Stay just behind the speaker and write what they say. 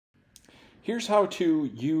Here's how to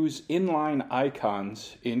use inline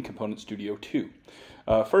icons in Component.Studio 2.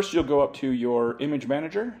 First, you'll go up to your image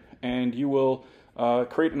manager and you will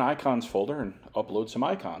create an icons folder and upload some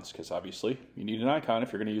icons, because obviously you need an icon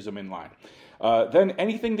if you're going to use them inline. Then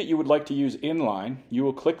anything that you would like to use inline, you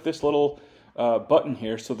will click this little button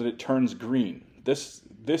here so that it turns green. This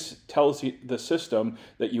tells the system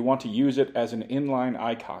that you want to use it as an inline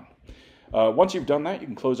icon. Once you've done that, you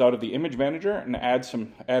can close out of the image manager and add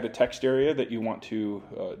a text area that you want to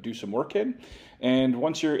do some work in. And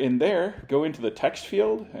once you're in there, go into the text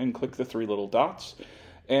field and click the three little dots.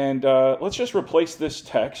 And let's just replace this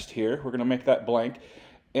text here. We're going to make that blank.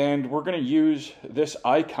 And we're going to use this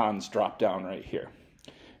icons drop down right here.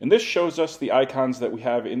 And this shows us the icons that we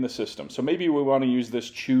have in the system. So maybe we want to use this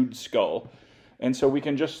chewed skull. And so we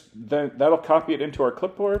can that'll copy it into our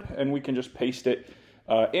clipboard and we can just paste it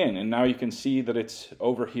in, and now you can see that it's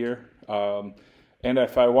over here, and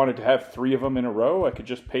if I wanted to have three of them in a row, I could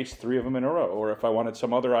just paste three of them in a row, or if I wanted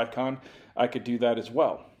some other icon, I could do that as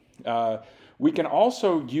well. We can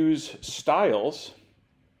also use styles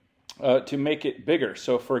to make it bigger.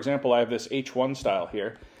 So for example, I have this H1 style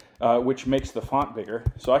here, which makes the font bigger,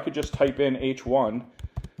 so I could just type in H1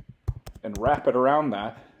 and wrap it around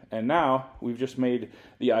that, and now we've just made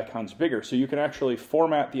the icons bigger. So you can actually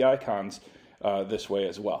format the icons this way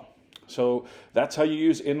as well. So that's how you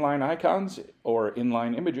use inline icons or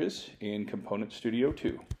inline images in Component.Studio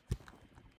 2.